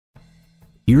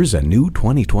Here's a new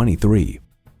 2023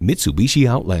 Mitsubishi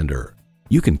Outlander.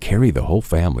 You can carry the whole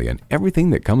family and everything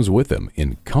that comes with them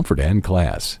in comfort and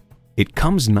class. It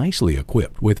comes nicely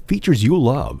equipped with features you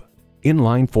love: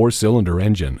 inline 4-cylinder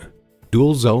engine,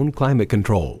 dual zone climate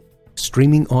control,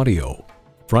 streaming audio,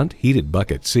 front heated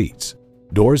bucket seats,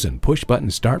 doors and push button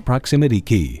start proximity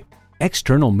key,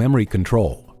 external memory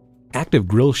control, active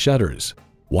grille shutters,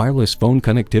 wireless phone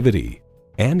connectivity,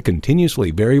 and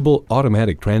continuously variable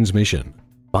automatic transmission.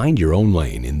 Find your own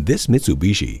lane in this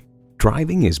Mitsubishi.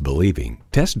 Driving is believing.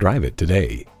 Test drive it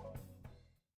today.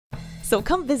 So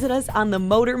come visit us on the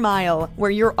Motor Mile,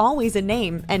 where you're always a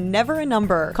name and never a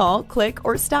number. Call, click,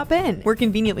 or stop in. We're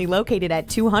conveniently located at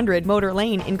 200 Motor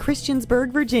Lane in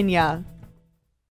Christiansburg, Virginia.